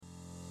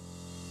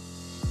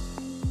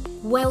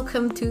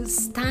Welcome to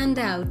Stand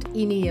Out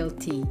in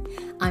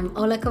ELT. I'm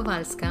Ola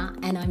Kowalska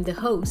and I'm the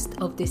host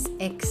of this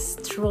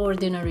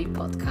extraordinary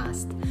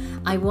podcast.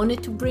 I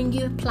wanted to bring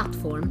you a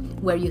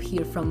platform where you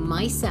hear from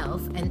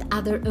myself and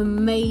other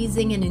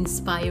amazing and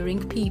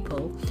inspiring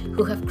people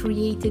who have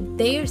created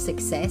their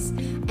success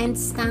and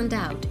stand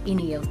out in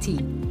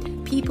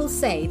ELT. People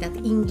say that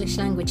English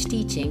language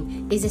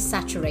teaching is a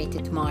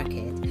saturated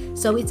market,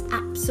 so it's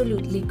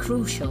absolutely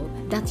crucial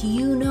that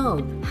you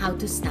know how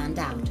to stand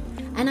out.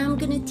 And I'm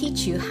going to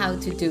teach you how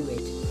to do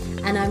it.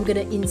 And I'm going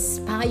to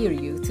inspire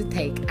you to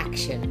take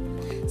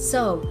action.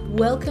 So,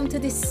 welcome to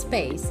this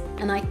space,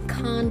 and I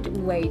can't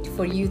wait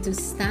for you to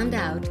stand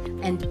out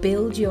and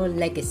build your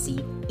legacy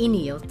in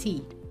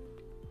ELT.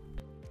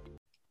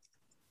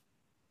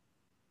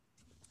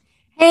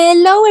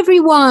 Hello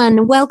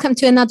everyone, welcome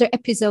to another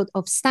episode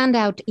of Stand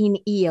Out in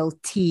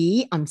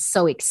ELT. I'm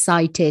so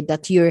excited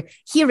that you're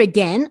here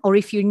again, or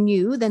if you're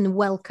new, then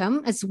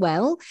welcome as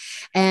well.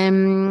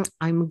 I'm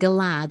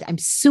glad, I'm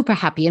super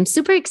happy, I'm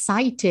super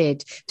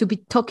excited to be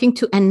talking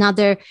to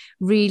another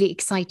really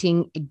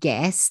exciting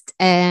guest.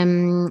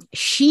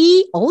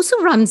 She also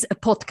runs a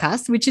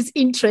podcast, which is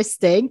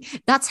interesting.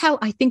 That's how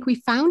I think we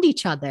found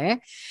each other.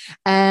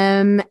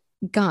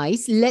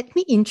 Guys, let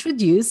me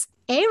introduce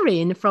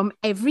Erin from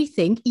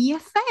Everything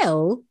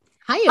EFL.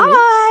 Hi, Erin.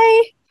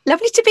 Hi,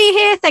 lovely to be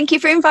here. Thank you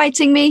for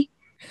inviting me.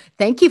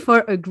 Thank you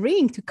for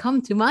agreeing to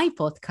come to my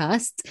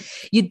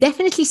podcast. You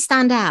definitely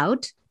stand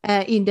out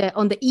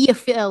on the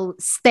EFL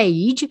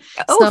stage.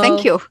 Oh, so,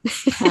 thank you.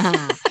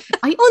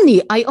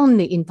 I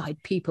only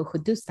invite people who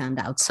do stand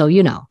out, so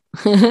you know.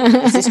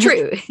 This is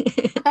true.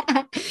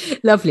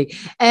 Lovely.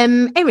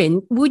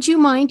 Erin, would you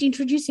mind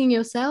introducing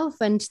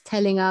yourself and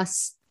telling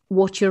us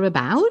what you're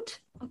about?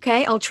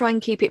 Okay, I'll try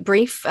and keep it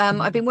brief.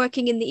 I've been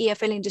working in the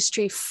EFL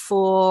industry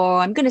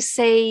for, I'm going to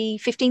say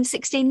 15,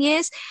 16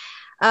 years.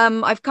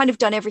 I've kind of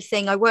done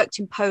everything. I worked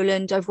in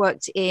Poland, I've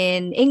worked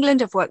in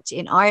England, I've worked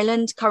in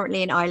Ireland,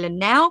 currently in Ireland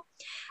now.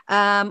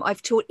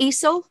 I've taught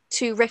ESOL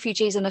to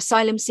refugees and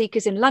asylum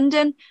seekers in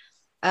London.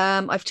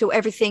 I've taught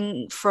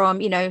everything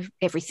from,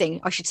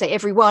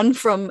 everyone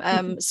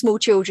from small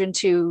children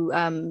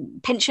to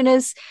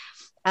pensioners.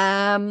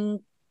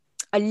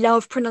 I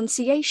love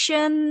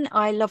pronunciation.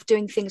 I love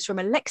doing things from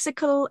a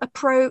lexical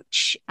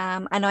approach.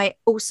 And I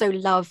also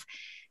love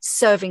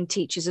serving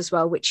teachers as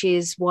well, which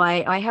is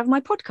why I have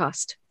my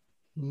podcast.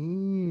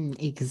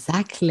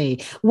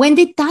 Exactly. When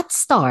did that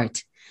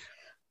start?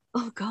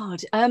 Oh,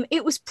 God.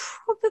 It was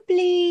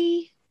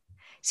probably...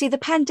 See, the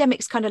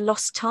pandemic's kind of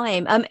lost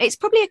time. It's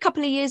probably a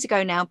couple of years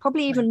ago now,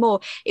 probably even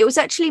more. It was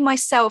actually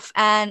myself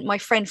and my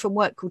friend from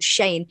work called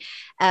Shane.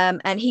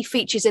 And he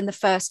features in the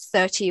first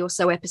 30 or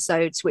so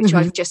episodes, which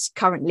I've just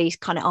currently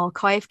kind of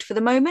archived for the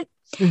moment.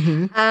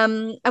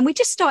 And we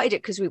just started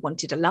it because we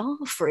wanted a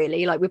laugh,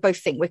 really. Like, we both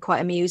think we're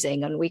quite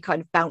amusing and we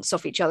kind of bounce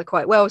off each other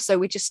quite well. So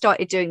we just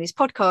started doing these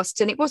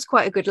podcasts, and it was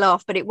quite a good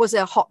laugh, but it was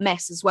a hot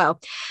mess as well.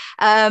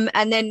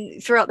 And then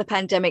throughout the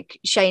pandemic,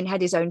 Shane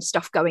had his own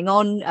stuff going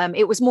on.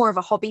 It was more of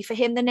a hobby for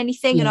him than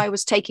anything. And I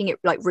was taking it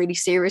like really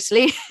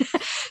seriously.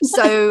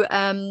 So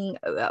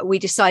we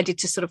decided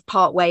to sort of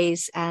part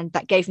ways, and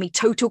that gave me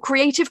total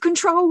creative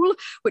control,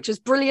 which was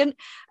brilliant.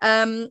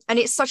 And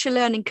it's such a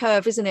learning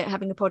curve, isn't it,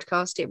 having a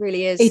podcast? It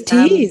really is. It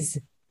is.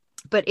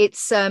 But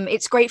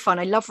it's great fun.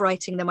 I love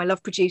writing them. I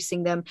love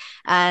producing them.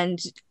 And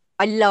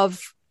I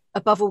love,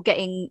 above all,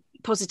 getting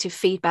positive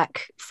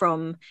feedback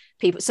from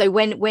people. So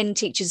when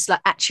teachers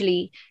like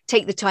actually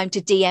take the time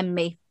to DM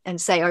me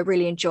and say, I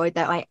really enjoyed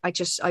that,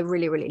 I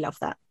really, really love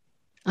that.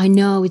 I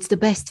know, it's the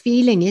best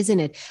feeling, isn't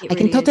it? It I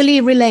can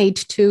totally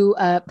relate to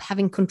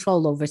having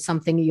control over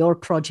something, your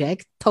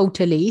project,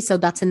 totally. So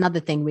that's another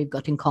thing we've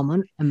got in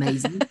common.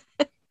 Amazing.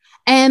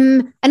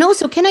 And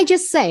also, can I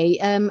just say,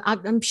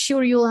 I'm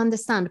sure you'll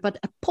understand, but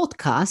a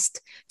podcast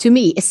to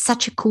me is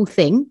such a cool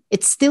thing.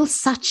 It's still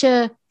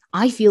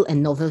I feel a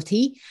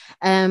novelty.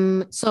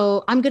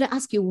 So I'm going to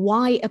ask you,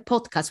 why a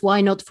podcast? Why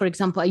not, for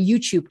example, a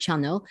YouTube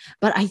channel?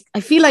 But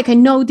I feel like I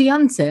know the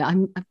answer.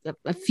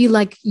 I feel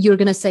like you're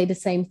going to say the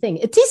same thing.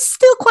 It is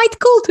still quite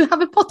cool to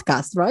have a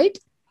podcast, right?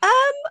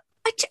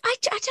 I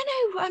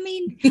don't know. I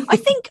mean, I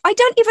think I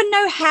don't even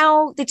know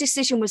how the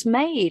decision was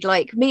made.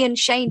 Like, me and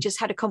Shane just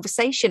had a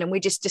conversation and we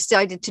just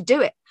decided to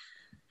do it.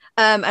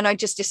 And I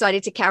just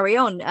decided to carry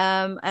on.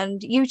 And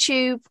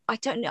YouTube, I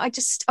don't know.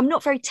 I'm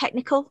not very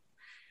technical.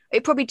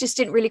 It probably just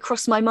didn't really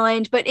cross my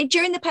mind. But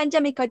during the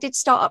pandemic, I did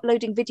start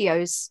uploading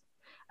videos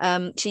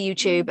to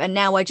YouTube. And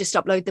now I just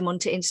upload them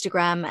onto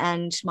Instagram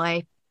and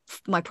my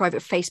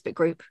private Facebook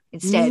group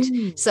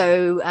instead.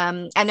 So,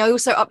 and I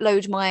also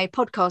upload my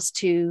podcast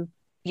to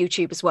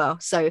YouTube as well.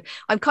 So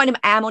I'm kind of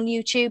am on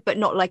YouTube, but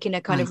not like in a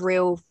kind of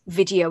real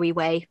video-y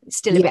way. It's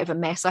still a bit of a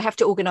mess. I have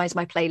to organize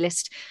my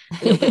playlist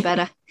a little bit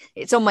better.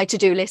 It's on my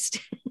to-do list.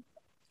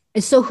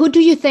 So who do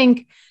you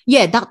think?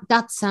 Yeah,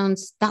 that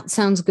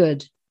sounds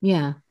good.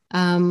 Yeah.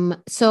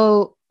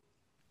 So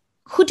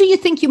who do you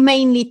think you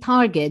mainly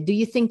target? Do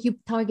you think you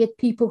target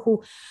people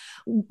who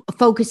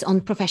focus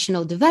on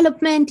professional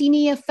development in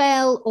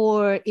EFL,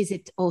 or is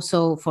it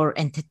also for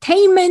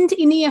entertainment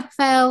in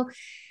EFL?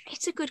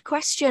 It's a good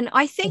question.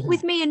 I think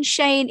with me and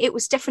Shane, it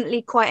was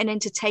definitely quite an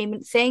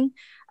entertainment thing.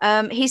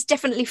 He's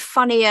definitely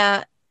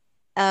funnier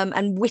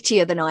and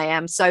wittier than I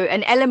am. So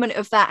an element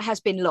of that has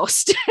been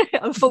lost,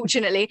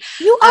 unfortunately.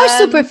 You are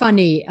super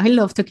funny. I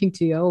love talking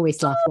to you. I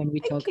always laugh when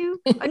we talk. Thank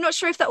you. I'm not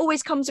sure if that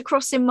always comes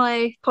across in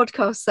my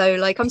podcast, though.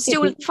 Like, I'm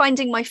still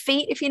finding my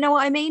feet, if you know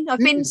what I mean. I've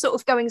been sort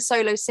of going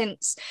solo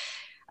since,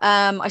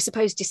 I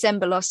suppose,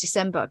 last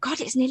December.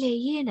 God, it's nearly a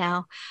year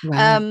now.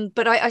 Wow.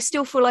 But I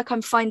still feel like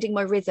I'm finding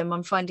my rhythm.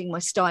 I'm finding my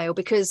style,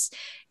 because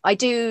I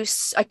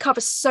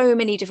cover so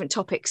many different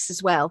topics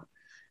as well.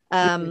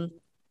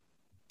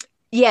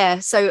 Yeah,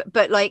 so,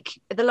 but like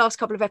the last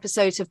couple of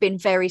episodes have been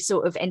very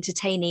sort of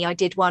entertaining. I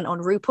did one on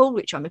RuPaul,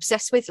 which I'm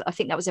obsessed with. I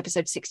think that was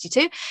episode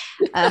 62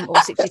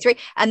 or 63.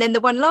 And then the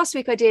one last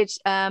week I did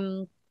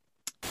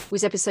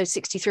was episode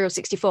 63 or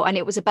 64. And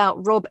it was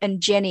about Rob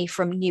and Jenny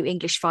from New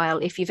English File.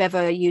 If you've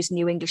ever used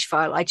New English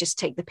File, I just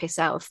take the piss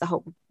out of the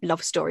whole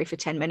love story for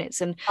 10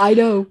 minutes. And I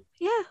know.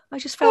 Yeah, I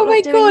just felt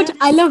like doing God, that.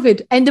 I love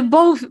it. And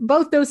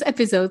both those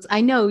episodes,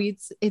 I know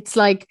it's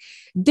like,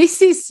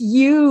 this is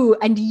you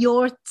and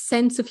your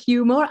sense of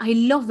humor. I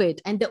love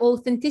it. And the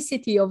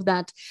authenticity of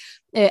that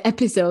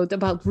episode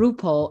about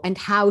RuPaul and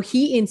how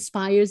he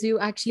inspires you.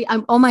 Actually,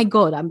 oh my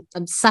God,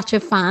 I'm such a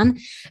fan.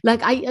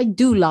 Like I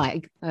do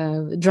like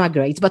Drag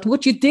Race, but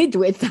what you did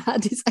with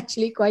that is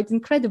actually quite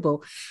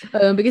incredible,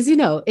 because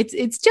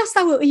it's just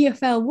our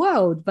EFL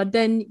world, but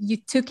then you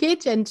took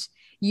it and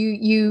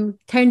you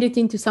turned it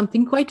into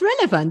something quite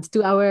relevant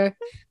to our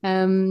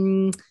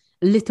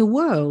little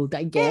world,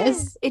 I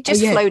guess. Yeah, it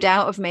just flowed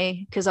out of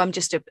me, because I'm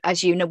just,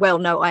 as you know,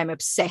 I'm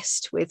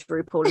obsessed with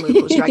RuPaul and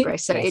RuPaul's Drag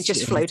Race. So it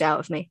just flowed out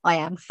of me. I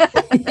am.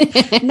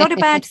 Not a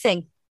bad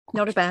thing.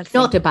 Not a bad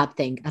thing. Not a bad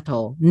thing at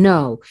all.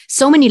 No.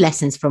 So many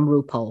lessons from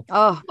RuPaul.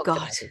 Oh,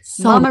 God.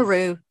 Mama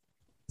Ru.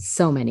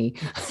 So many.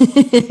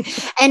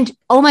 And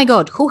oh my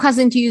God, who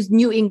hasn't used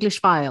New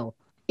English File?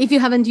 If you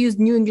haven't used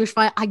New English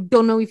File, I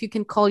don't know if you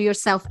can call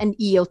yourself an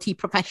ELT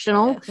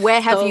professional.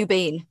 Where have you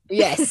been?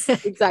 Yes,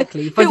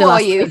 exactly. Who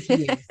are you?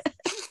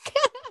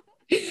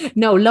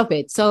 No, love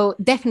it. So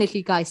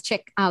definitely, guys,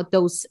 check out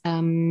those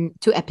 2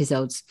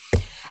 episodes.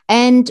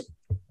 And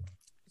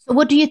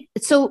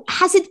so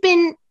has it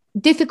been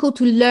difficult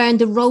to learn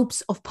the ropes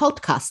of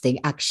podcasting,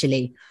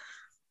 actually?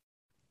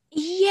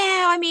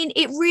 Yeah, I mean,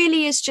 it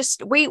really is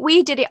just,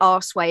 we did it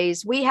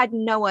arseways. We had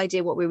no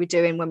idea what we were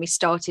doing when we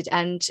started.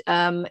 And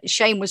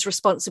Shane was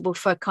responsible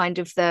for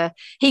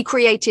he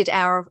created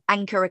our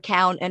Anchor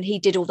account and he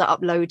did all the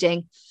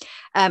uploading.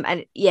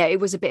 And yeah, it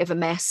was a bit of a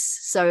mess.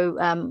 So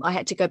I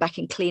had to go back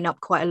and clean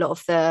up quite a lot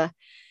of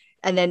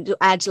and then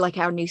add like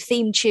our new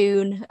theme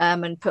tune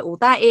and put all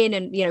that in.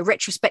 And,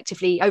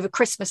 retrospectively over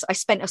Christmas, I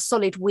spent a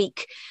solid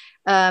week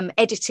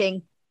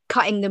editing,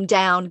 cutting them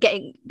down,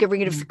 getting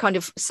rid of kind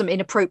of some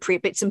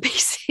inappropriate bits and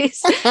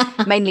pieces,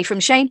 mainly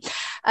from Shane.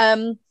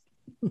 I'm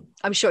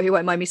sure he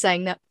won't mind me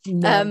saying that.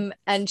 No.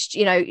 And,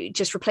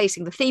 just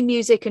replacing the theme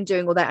music and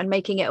doing all that and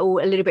making it all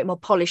a little bit more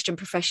polished and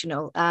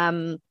professional.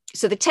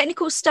 So the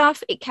technical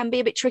stuff, it can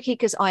be a bit tricky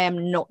because I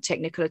am not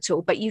technical at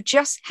all, but you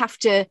just have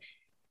to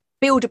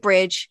build a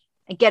bridge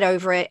and get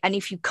over it. And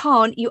if you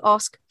can't, you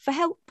ask for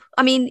help.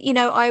 I mean,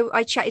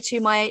 I chatted to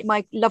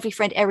my lovely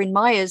friend Erin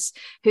Myers,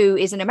 who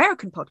is an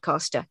American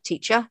podcaster,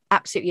 teacher,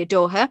 absolutely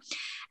adore her.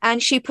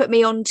 And she put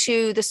me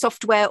onto the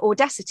software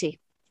Audacity,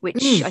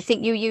 which I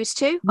think you use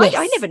too. Yes.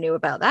 I never knew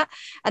about that.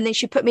 And then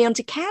she put me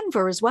onto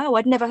Canva as well.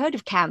 I'd never heard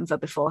of Canva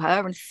before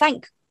her. And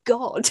thank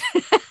God.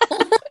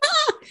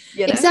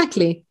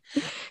 Exactly.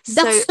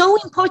 That's so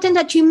important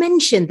that you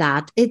mentioned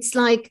that. It's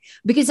like,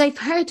 because I've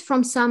heard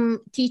from some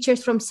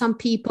teachers, from some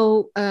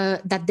people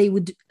that they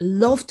would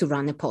love to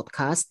run a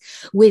podcast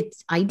with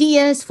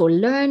ideas for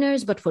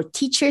learners, but for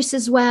teachers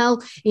as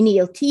well, in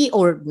ELT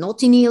or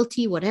not in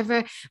ELT,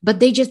 whatever, but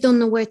they just don't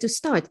know where to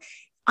start.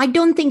 I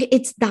don't think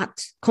it's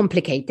that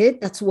complicated.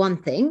 That's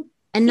one thing.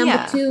 And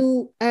number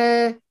 2,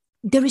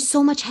 there is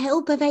so much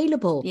help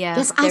available. Yeah,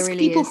 just ask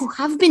really people who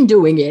have been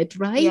doing it,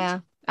 right? Yeah,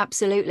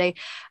 absolutely.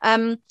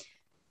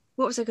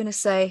 What was I going to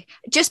say?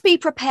 Just be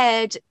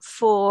prepared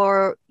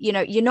for,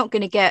 you're not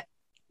going to get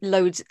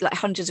loads, like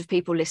hundreds of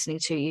people listening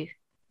to you.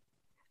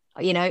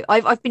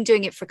 I've been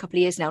doing it for a couple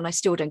of years now and I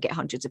still don't get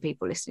hundreds of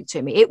people listening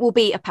to me. It will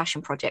be a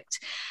passion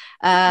project.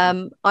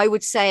 I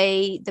would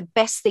say the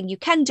best thing you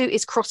can do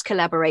is cross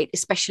collaborate,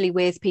 especially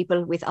with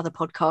people with other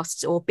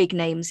podcasts or big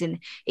names in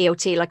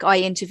ELT. Like I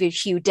interviewed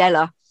Hugh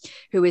Della,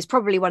 who is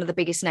probably one of the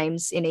biggest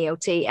names in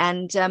ELT.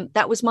 And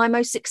that was my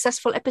most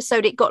successful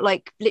episode. It got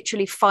like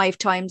literally 5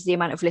 times the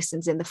amount of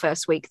listens in the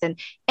first week than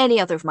any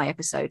other of my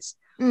episodes.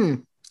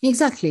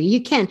 Exactly,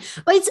 you can,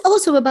 but it's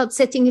also about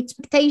setting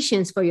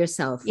expectations for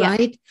yourself,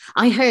 right?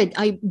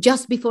 I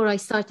just before I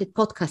started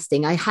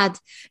podcasting, I had,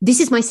 this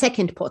is my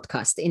second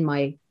podcast in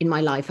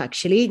my life,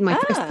 actually. My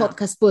first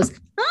podcast was,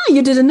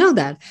 you didn't know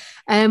that.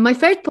 My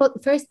first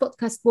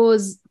podcast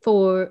was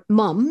for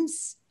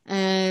moms.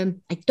 I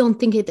don't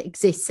think it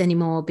exists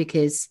anymore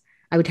because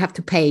I would have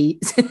to pay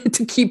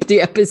to keep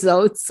the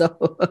episodes, so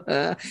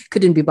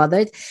couldn't be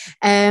bothered.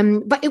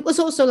 But it was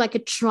also like a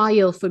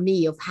trial for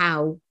me of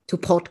how to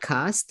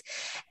podcast.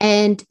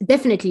 And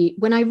definitely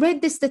when I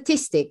read the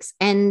statistics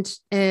and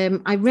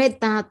I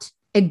read that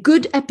a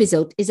good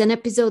episode is an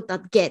episode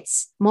that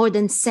gets more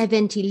than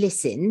 70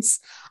 listens,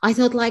 I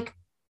thought like,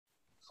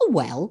 oh,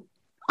 well,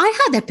 I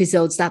had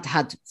episodes that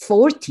had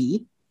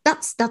 40.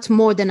 That's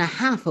more than a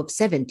half of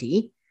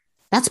 70.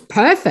 That's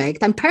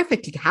perfect. I'm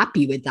perfectly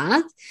happy with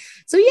that.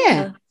 So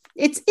yeah.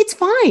 It's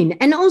fine.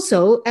 And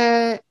also,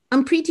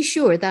 I'm pretty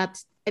sure that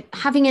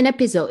having an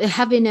episode,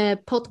 having a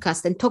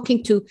podcast and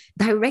talking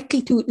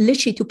directly to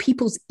literally to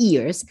people's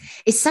ears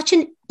is such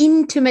an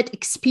intimate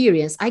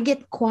experience. I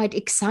get quite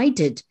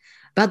excited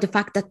about the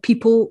fact that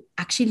people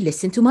actually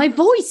listen to my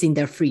voice in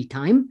their free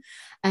time.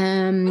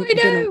 I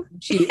know.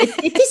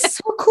 It is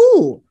so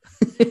cool.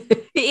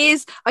 It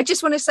is. I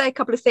just want to say a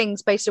couple of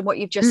things based on what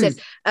you've just said.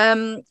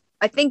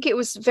 I think it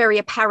was very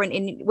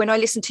apparent when I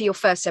listened to your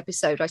first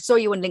episode. I saw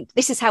you on LinkedIn.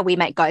 This is how we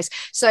met, guys.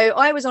 So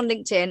I was on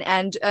LinkedIn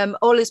and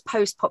Ola's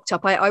post popped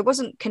up. I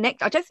wasn't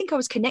connected. I don't think I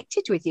was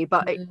connected with you,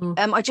 but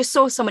I just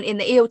saw someone in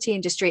the ELT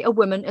industry, a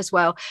woman as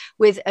well,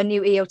 with a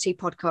new ELT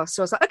podcast.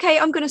 So I was like, okay,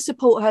 I'm going to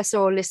support her.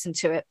 So I'll listen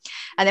to it.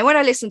 And then when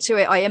I listened to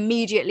it, I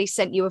immediately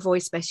sent you a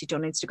voice message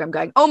on Instagram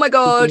going, oh my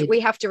God, we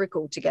have to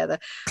record together.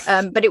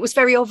 But it was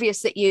very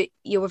obvious that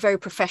you were very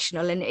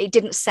professional and it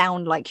didn't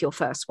sound like your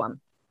first one.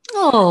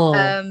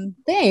 Oh,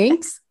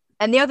 thanks.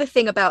 And the other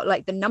thing about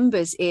like the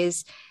numbers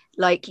is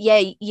like,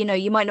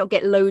 you might not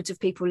get loads of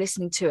people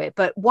listening to it,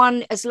 but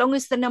one, as long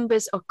as the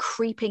numbers are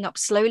creeping up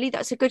slowly,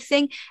 that's a good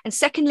thing. And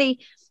secondly,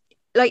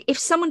 like if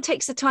someone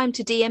takes the time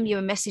to DM you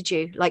and message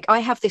you, like I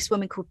have this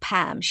woman called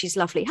Pam, she's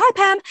lovely. Hi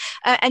Pam.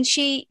 And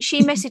she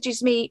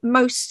messages me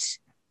most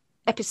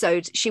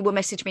episodes. She will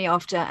message me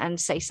after and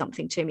say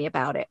something to me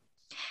about it.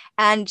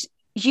 And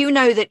you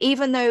know that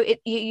even though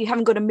you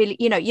haven't got a million,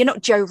 you're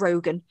not Joe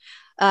Rogan.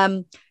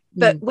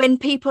 But when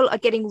people are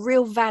getting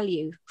real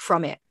value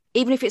from it,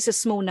 even if it's a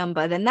small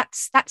number, then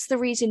that's the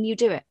reason you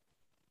do it.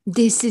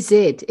 This is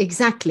it.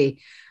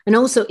 Exactly. And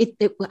also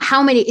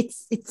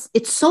it's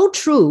so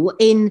true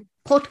in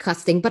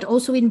podcasting, but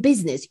also in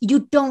business.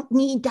 You don't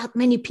need that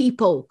many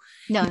people.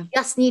 No, you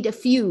just need a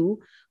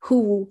few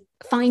who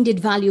find it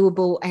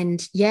valuable.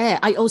 And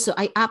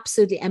I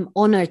absolutely am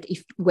honored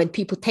when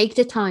people take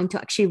the time to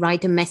actually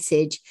write a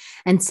message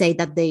and say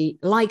that they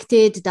liked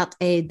it, that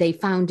they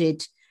found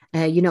it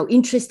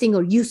interesting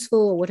or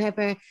useful or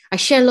whatever. I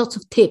share lots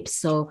of tips.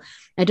 So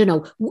I don't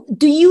know.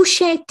 Do you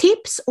share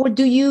tips or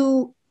do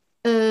you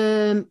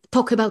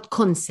talk about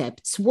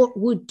concepts?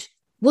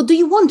 What do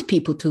you want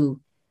people to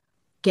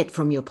get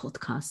from your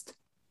podcast?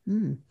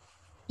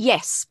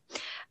 Yes.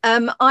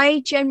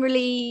 I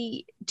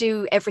generally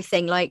do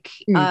everything. Like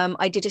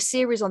I did a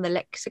series on the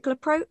lexical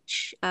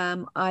approach.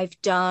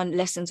 I've done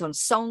lessons on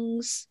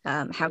songs,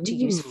 how to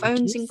use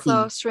phones in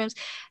classrooms.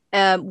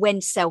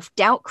 When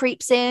self-doubt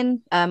creeps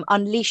in,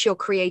 unleash your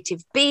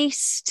creative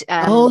beast.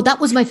 That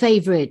was my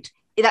favorite.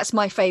 That's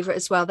my favorite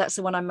as well. That's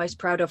the one I'm most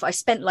proud of. I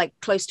spent like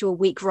close to a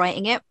week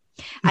writing it.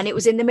 And it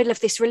was in the middle of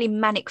this really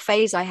manic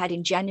phase I had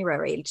in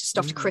January, just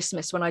after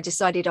Christmas, when I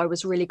decided I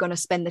was really going to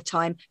spend the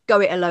time, go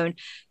it alone,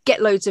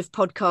 get loads of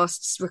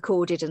podcasts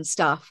recorded and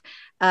stuff.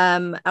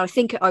 I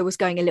think I was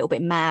going a little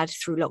bit mad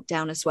through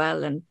lockdown as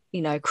well. And,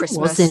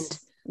 Christmas.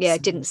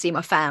 Didn't see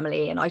my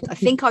family. And I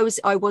think I was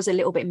a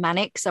little bit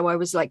manic. So I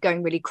was like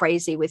going really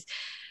crazy with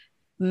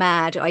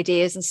mad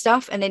ideas and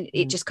stuff. And then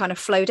it just kind of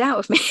flowed out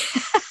of me.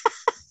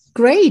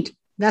 Great.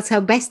 That's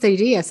how best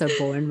ideas are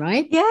born,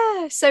 right?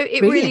 Yeah. So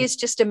it really is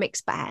just a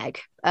mixed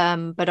bag.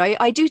 But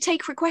I do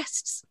take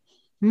requests.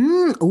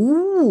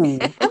 Ooh,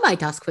 I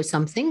might ask for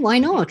something. Why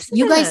not?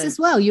 You guys as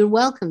well. You're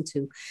welcome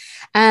to.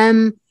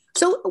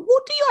 So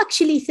what do you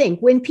actually think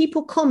when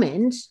people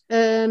comment?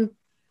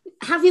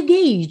 Have you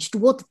gauged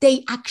what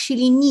they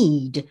actually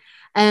need?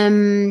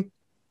 And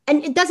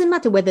it doesn't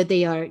matter whether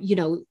they are,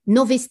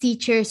 novice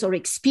teachers or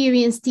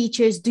experienced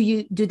teachers.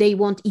 Do they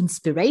want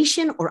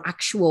inspiration or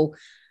actual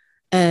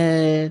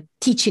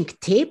teaching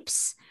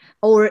tips,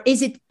 or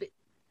is it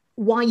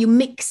why you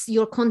mix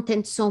your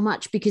content so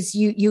much because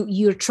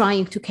you're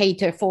trying to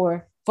cater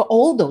for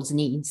all those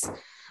needs?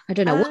 I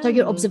don't know. What are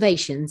your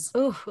observations?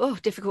 Oh,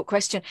 difficult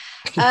question.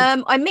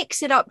 I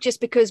mix it up just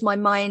because my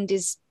mind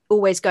is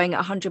always going at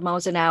 100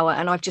 miles an hour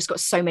and I've just got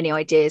so many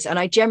ideas, and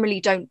I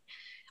generally don't.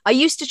 I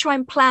used to try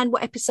and plan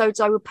what episodes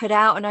I would put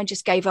out, and I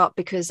just gave up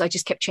because I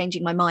just kept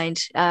changing my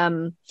mind.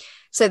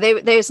 So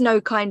there's no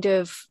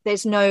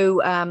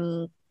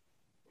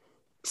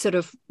sort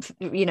of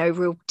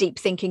real deep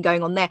thinking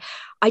going on there.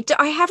 I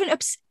haven't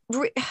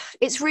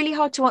it's really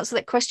hard to answer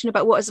that question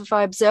about what have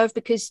I observed,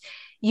 because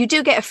you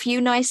do get a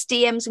few nice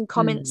DMs and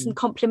comments and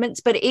compliments,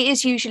 but it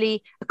is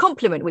usually a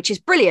compliment, which is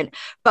brilliant,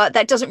 but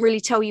that doesn't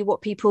really tell you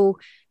what people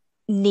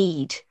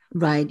need.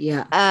 Right.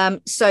 Yeah.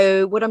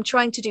 So what I'm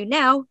trying to do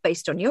now,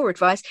 based on your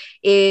advice,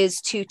 is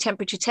to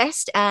temperature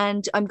test,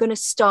 and I'm going to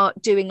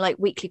start doing like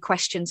weekly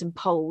questions and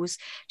polls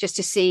just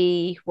to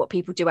see what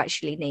people do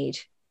actually need.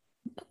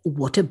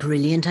 What a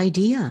brilliant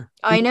idea.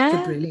 I know.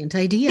 What a brilliant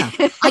idea.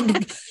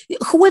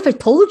 Whoever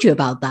told you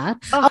about that?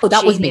 Oh,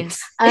 that genius.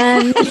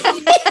 Was me.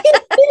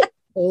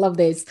 Love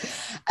this.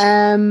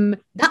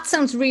 That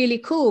sounds really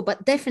cool,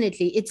 but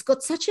definitely it's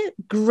got such a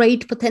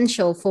great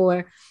potential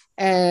for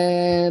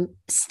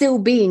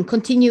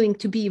continuing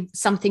to be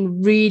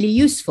something really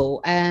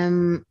useful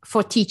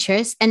for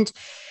teachers. And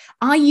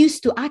I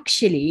used to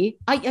actually,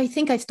 I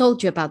think I've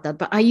told you about that,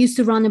 but I used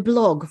to run a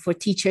blog for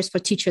teachers, for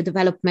teacher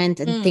development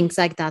and things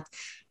like that,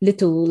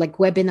 little like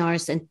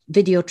webinars and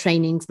video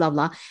trainings, blah,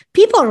 blah.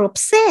 People are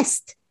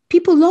obsessed.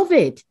 People love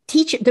it.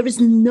 There is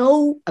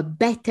no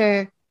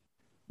better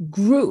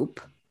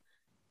group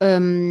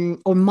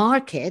or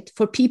market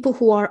for people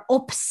who are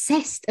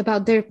obsessed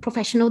about their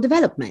professional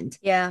development.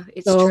 Yeah,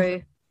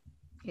 true.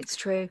 It's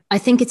true. I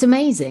think it's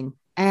amazing.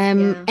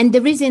 And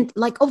there isn't,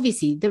 like,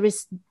 obviously there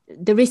is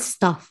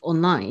stuff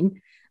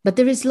online, but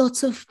there is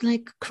lots of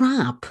like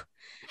crap.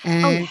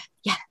 Yeah.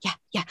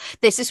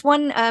 There's this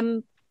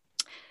one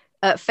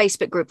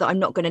Facebook group that I'm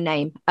not going to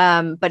name,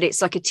 but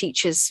it's like a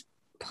teacher's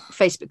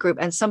Facebook group,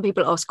 and some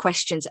people ask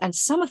questions, and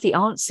some of the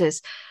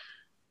answers,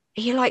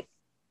 you're like,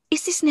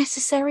 is this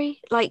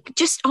necessary? Like,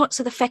 just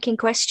answer the fecking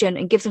question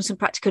and give them some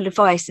practical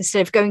advice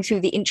instead of going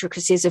through the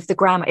intricacies of the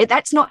grammar.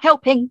 That's not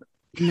helping.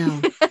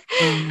 No.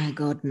 Oh my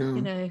God,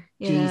 no.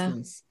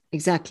 Jesus.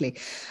 Exactly.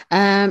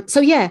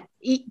 So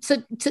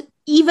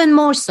even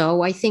more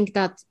so, I think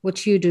that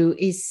what you do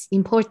is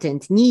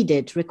important,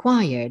 needed,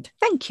 required.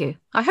 Thank you.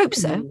 I hope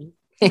so.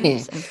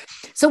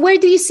 So where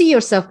do you see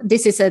yourself?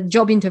 This is a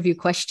job interview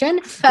question.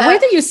 Where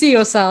do you see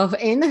yourself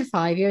in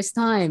 5 years'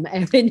 time,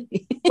 Erin?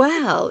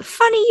 Well,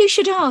 funny you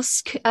should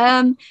ask.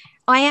 I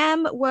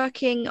am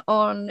working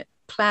on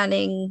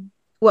planning.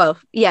 Well,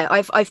 yeah,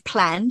 I've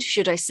planned,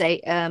 should I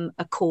say,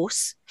 a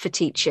course for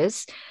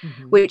teachers,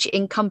 which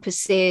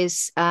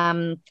encompasses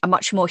a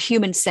much more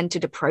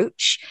human-centered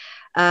approach,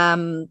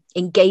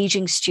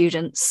 engaging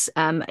students,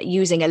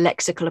 using a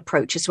lexical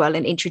approach as well,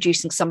 and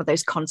introducing some of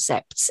those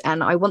concepts.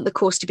 And I want the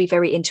course to be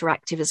very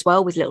interactive as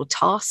well, with little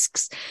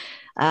tasks.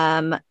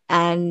 It's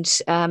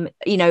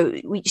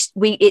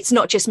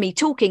not just me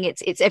talking,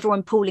 it's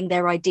everyone pooling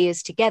their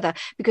ideas together,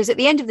 because at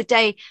the end of the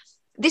day,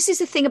 this is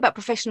the thing about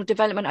professional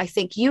development. I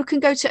think you can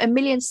go to a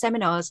million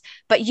seminars,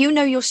 but you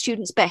know your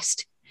students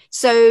best.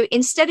 So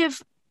instead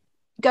of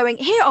going,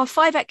 here are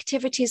 5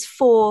 activities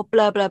for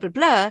blah, blah, blah,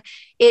 blah,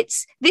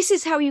 this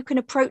is how you can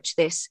approach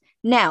this.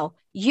 Now,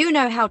 you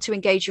know how to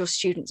engage your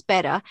students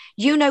better.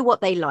 You know what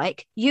they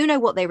like. You know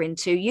what they're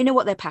into. You know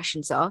what their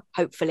passions are,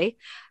 hopefully.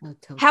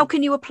 How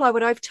can you apply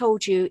what I've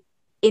told you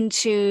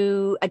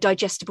into a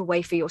digestible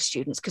way for your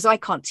students? Because I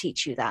can't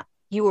teach you that.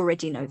 You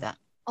already know that.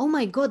 Oh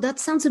my God, that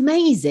sounds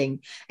amazing.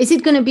 Is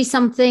it going to be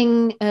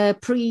something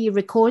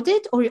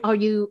pre-recorded, or are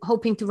you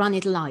hoping to run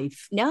it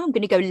live? No, I'm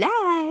going to go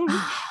live.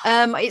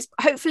 It's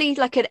hopefully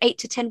like an 8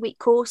 to 10 week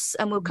course,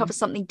 and we'll cover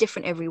something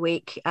different every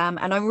week. And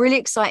I'm really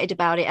excited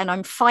about it. And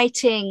I'm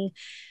fighting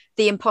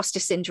the imposter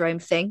syndrome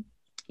thing.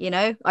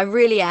 I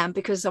really am,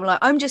 because I'm like,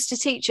 I'm just a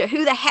teacher.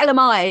 Who the hell am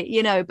I?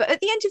 But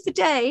at the end of the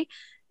day,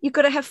 you've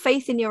got to have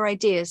faith in your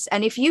ideas.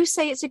 And if you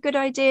say it's a good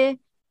idea,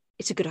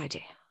 it's a good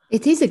idea.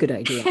 It is a good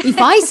idea. If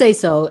I say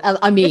so,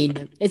 I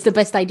mean, it's the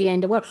best idea in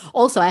the world.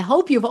 Also, I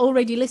hope you've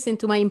already listened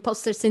to my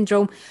imposter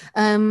syndrome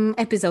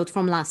episode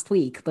from last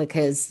week,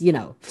 because,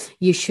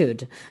 you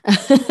should.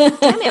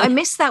 Damn it, I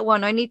missed that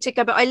one. I need to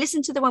go, but I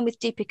listened to the one with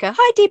Deepika.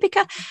 Hi,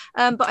 Deepika.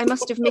 But I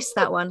must have missed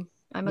that one.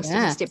 I must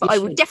have missed it, but I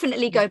will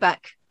definitely go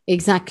back.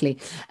 Exactly.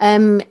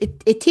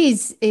 It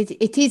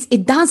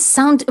does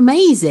sound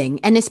amazing.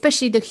 And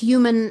especially the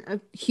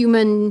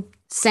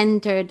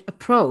human-centered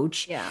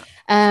approach. Yeah.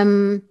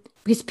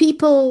 Because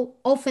people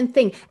often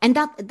think, and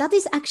that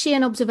is actually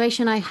an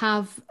observation I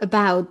have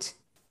about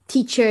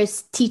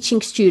teachers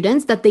teaching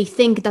students, that they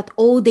think that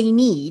all they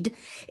need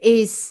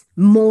is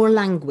more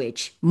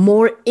language,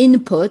 more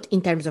input in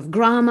terms of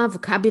grammar,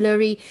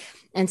 vocabulary,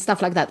 and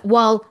stuff like that.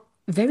 While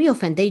very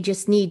often they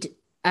just need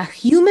a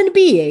human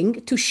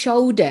being to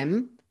show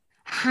them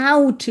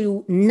how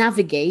to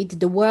navigate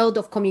the world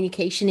of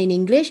communication in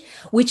English,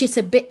 which is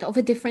a bit of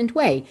a different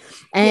way.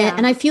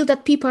 And I feel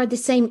that people are the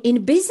same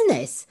in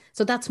business.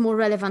 So that's more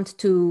relevant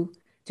to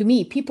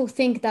me. People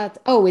think that,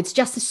 it's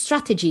just a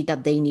strategy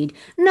that they need.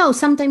 No,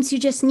 sometimes you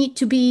just need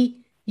to be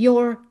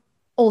your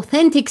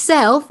authentic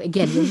self.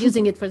 Again, we're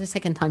using it for the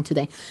second time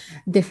today,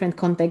 different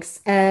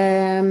context,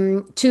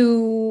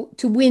 to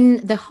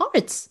win the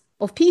hearts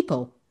of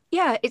people.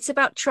 Yeah, it's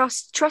about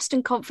trust. Trust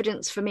and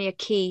confidence for me are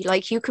key.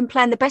 Like, you can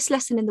plan the best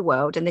lesson in the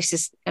world. And this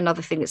is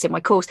another thing that's in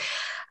my course.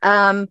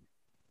 And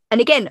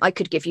again, I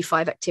could give you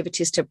 5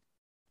 activities to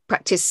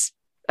practice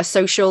a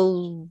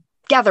social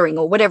gathering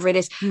or whatever it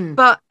is. Mm.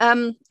 But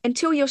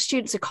until your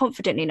students are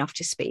confident enough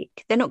to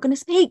speak, they're not going to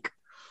speak.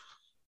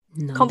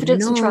 No,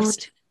 Confidence and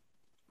trust.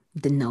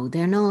 No,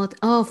 they're not.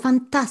 Oh,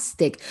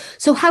 fantastic.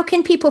 So how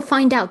can people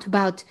find out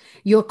about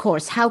your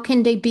course? How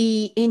can they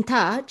be in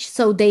touch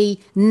so they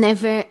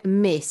never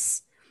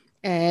miss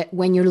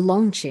when you're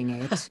launching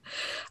it?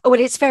 Oh, well,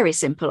 it's very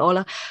simple,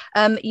 Ola.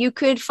 You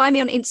could find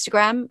me on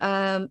Instagram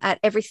at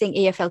Everything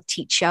EFL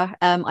Teacher.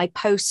 I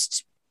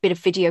post a bit of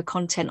video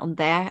content on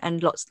there,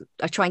 and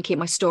I try and keep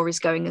my stories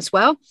going as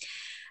well.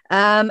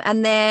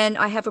 And then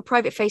I have a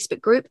private Facebook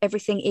group,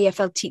 Everything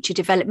EFL Teacher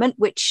Development,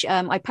 which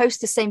I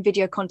post the same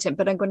video content,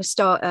 but I'm going to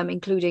start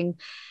including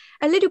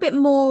a little bit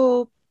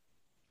more,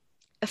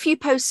 a few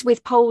posts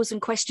with polls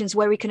and questions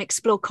where we can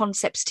explore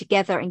concepts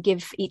together and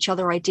give each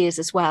other ideas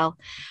as well.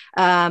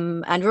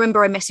 And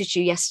remember, I messaged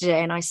you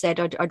yesterday and I said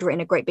I'd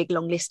written a great big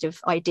long list of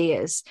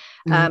ideas.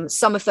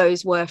 Some of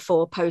those were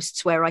for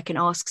posts where I can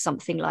ask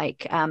something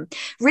like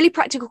really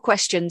practical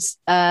questions.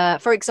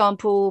 For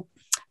example,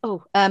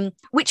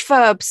 which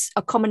verbs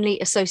are commonly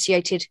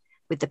associated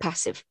with the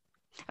passive?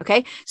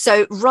 Okay,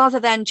 so rather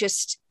than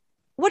just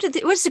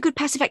what's a good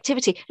passive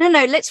activity? No,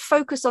 let's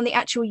focus on the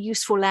actual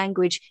useful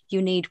language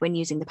you need when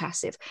using the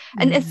passive,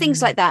 and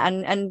things like that,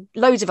 and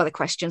loads of other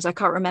questions. I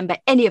can't remember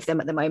any of them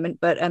at the moment,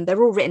 but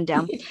they're all written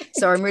down.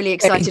 So I'm really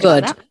excited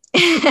about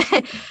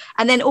that.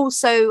 And then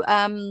also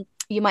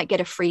you might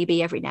get a freebie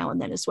every now and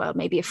then as well,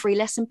 maybe a free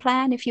lesson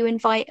plan if you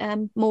invite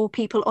more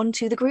people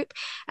onto the group.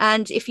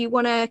 And if you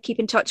want to keep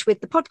in touch with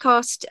the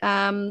podcast,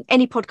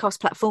 any podcast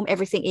platform,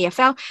 Everything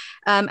EFL.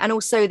 And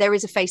also there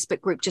is a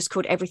Facebook group just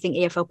called Everything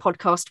EFL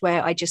Podcast,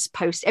 where I just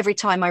post every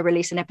time I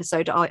release an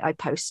episode, I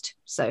post.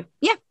 So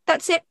yeah,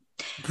 that's it.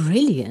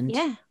 Brilliant.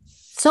 Yeah.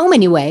 So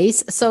many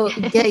ways. So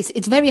guys,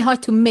 it's very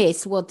hard to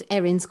miss what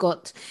Erin's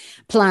got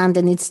planned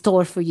and in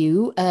store for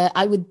you.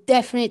 I would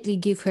definitely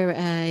give her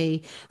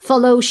a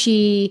follow.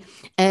 She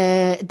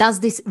does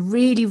this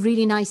really,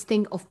 really nice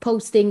thing of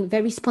posting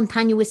very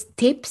spontaneous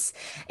tips.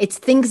 It's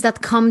things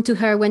that come to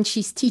her when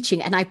she's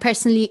teaching. And I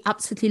personally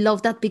absolutely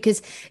love that,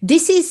 because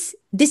this is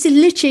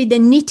literally the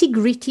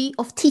nitty-gritty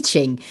of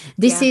teaching.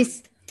 This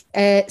is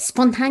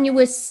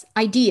spontaneous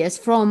ideas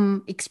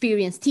from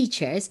experienced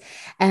teachers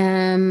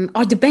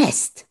are the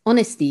best,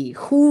 honestly.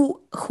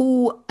 Who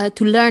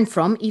to learn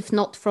from, if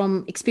not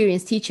from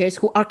experienced teachers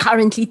who are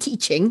currently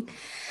teaching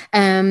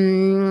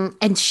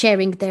and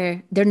sharing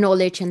their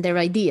knowledge and their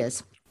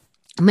ideas.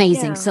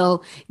 Amazing. Yeah.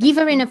 So give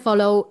her a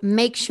follow.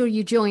 Make sure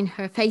you join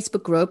her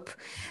Facebook group.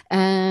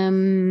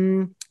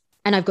 And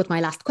I've got my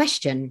last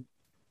question.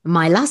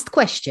 My last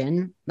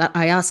question that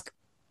I ask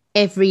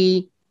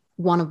every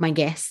one of my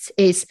guests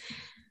is,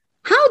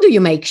 how do you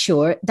make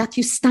sure that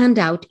you stand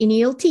out in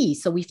ELT?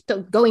 So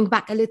going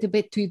back a little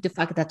bit to the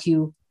fact that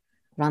you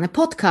run a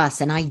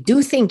podcast, and I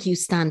do think you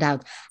stand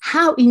out.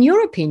 How, in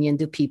your opinion,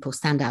 do people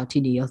stand out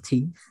in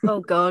ELT? Oh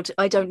God,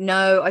 I don't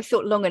know. I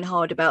thought long and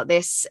hard about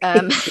this.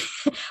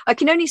 I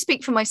can only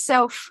speak for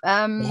myself.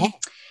 Yeah.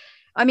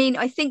 I mean,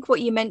 I think what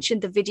you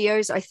mentioned, the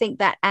videos, I think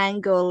that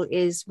angle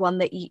is one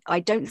that I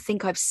don't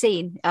think I've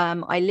seen.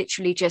 I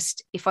literally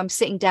just, if I'm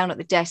sitting down at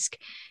the desk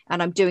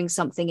and I'm doing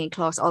something in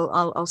class,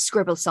 I'll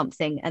scribble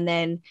something, and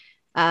then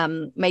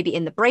maybe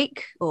in the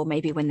break, or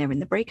maybe when they're in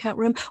the breakout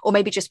room, or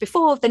maybe just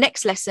before the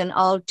next lesson,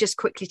 I'll just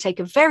quickly take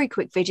a very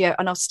quick video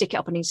and I'll stick it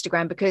up on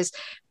Instagram, because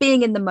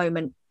being in the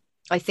moment,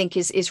 I think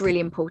is really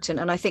important.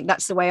 And I think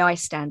that's the way I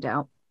stand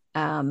out.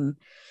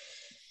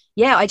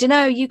 Yeah, I don't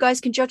know. You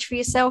guys can judge for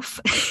yourself.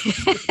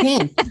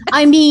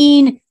 I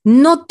mean,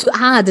 not to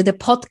add the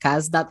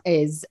podcast that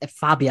is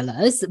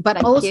fabulous, but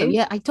Thank also, you.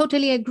 Yeah, I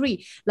totally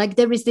agree. Like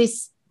there is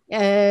this,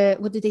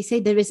 what did they say?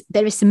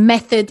 There is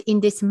method in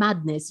this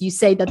madness. You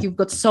say that you've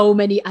got so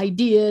many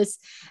ideas,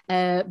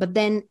 but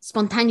then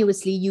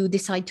spontaneously you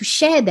decide to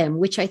share them,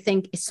 which I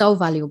think is so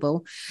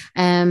valuable.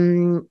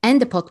 And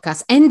the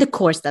podcast and the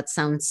course, that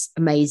sounds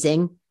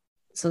amazing.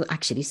 So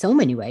actually so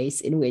many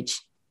ways in which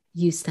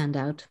you stand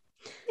out.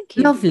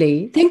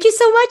 Lovely. Thank you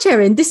so much,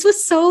 Erin. This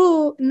was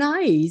so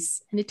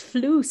nice, and it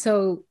flew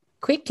so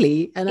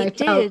quickly. And it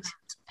did.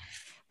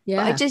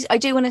 Yeah. But I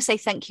do want to say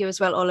thank you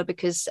as well, Ola,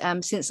 because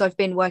since I've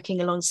been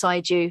working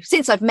alongside you,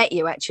 since I've met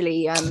you,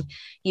 actually,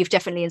 you've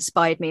definitely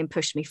inspired me and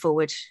pushed me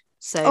forward.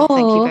 So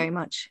thank you very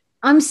much.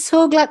 I'm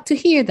so glad to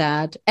hear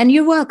that. And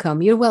you're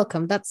welcome. You're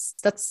welcome. That's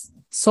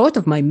sort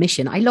of my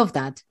mission. I love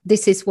that.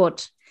 This is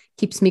what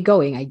keeps me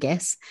going, I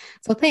guess.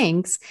 So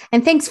thanks.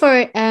 And thanks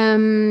for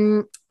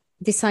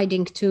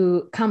deciding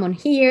to come on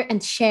here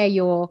and share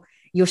your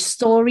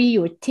story,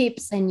 your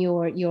tips, and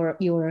your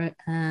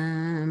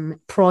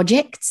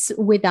projects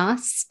with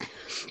us.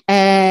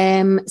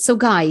 So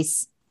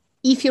guys,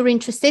 if you're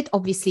interested,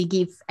 obviously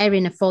give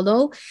Erin a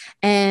follow.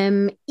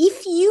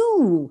 If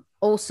you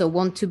also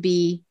want to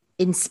be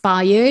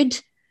inspired,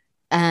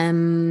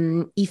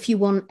 if you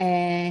want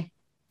a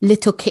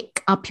little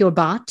kick up your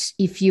butt,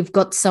 if you've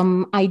got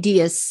some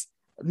ideas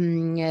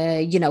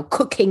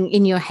cooking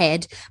in your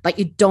head, but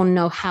you don't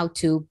know how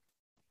to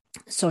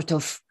sort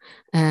of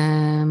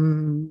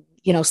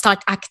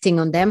start acting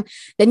on them,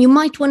 then you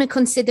might want to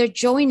consider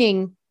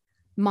joining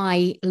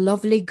my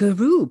lovely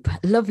group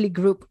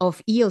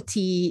of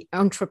ELT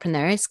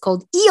entrepreneurs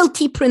called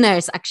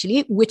ELTpreneurs,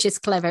 actually, which is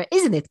clever.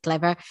 Isn't it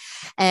clever?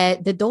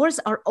 The doors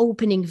are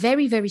opening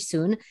very, very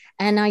soon,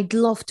 and I'd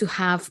love to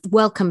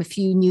welcome a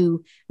few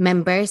new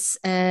members.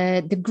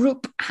 The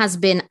group has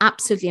been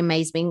absolutely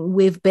amazing.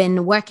 We've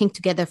been working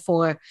together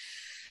for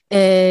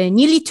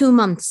nearly 2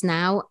 months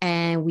now,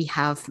 and we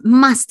have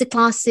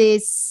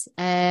masterclasses,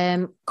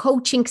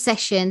 coaching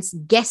sessions,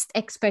 guest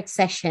expert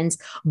sessions,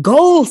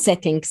 goal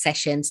setting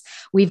sessions.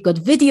 We've got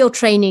video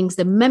trainings,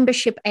 the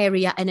membership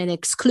area, and an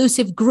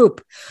exclusive group.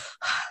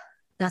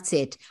 That's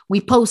it. We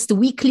post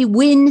weekly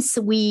wins.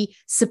 We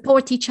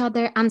support each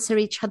other, answer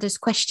each other's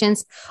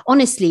questions.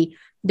 Honestly,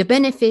 the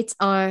benefits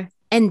are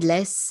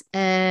endless.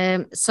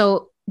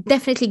 So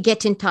definitely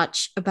get in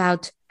touch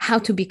about how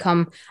to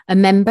become a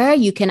member.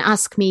 You can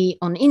ask me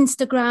on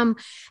Instagram.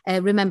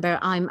 Remember,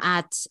 I'm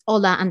at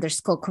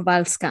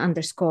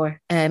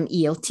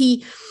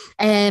Ola_Kowalska_ELT,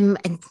 and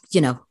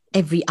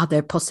every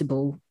other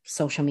possible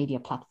social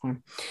media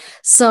platform.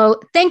 So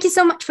thank you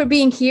so much for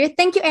being here.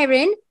 Thank you,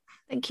 Erin.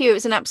 Thank you. It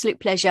was an absolute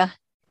pleasure.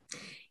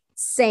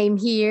 Same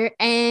here.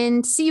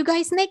 And see you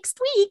guys next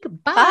week.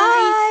 Bye.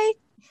 Bye.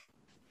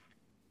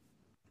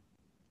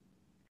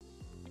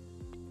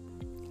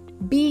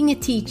 Being a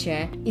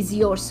teacher is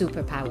your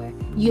superpower.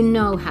 You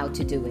know how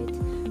to do it.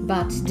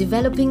 But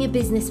developing a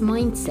business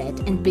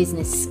mindset and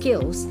business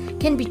skills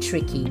can be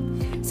tricky.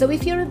 So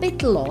if you're a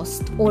bit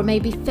lost or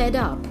maybe fed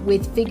up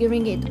with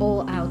figuring it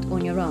all out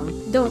on your own,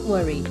 don't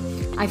worry.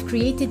 I've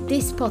created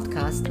this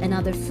podcast and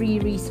other free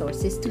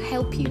resources to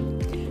help you.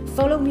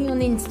 Follow me on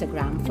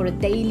Instagram for a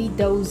daily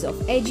dose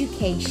of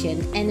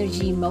education,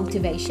 energy,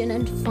 motivation,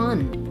 and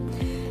fun.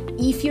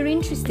 If you're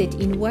interested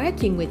in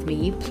working with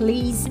me,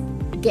 please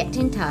get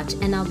in touch,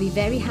 and I'll be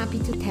very happy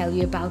to tell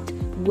you about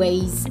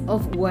ways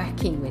of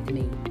working with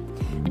me.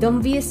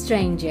 Don't be a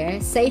stranger.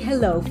 Say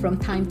hello from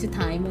time to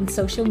time on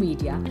social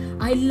media.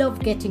 I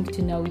love getting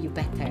to know you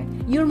better.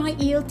 You're my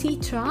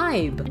ELT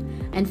tribe.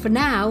 And for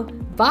now,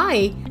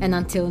 bye, and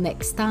until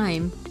next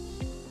time.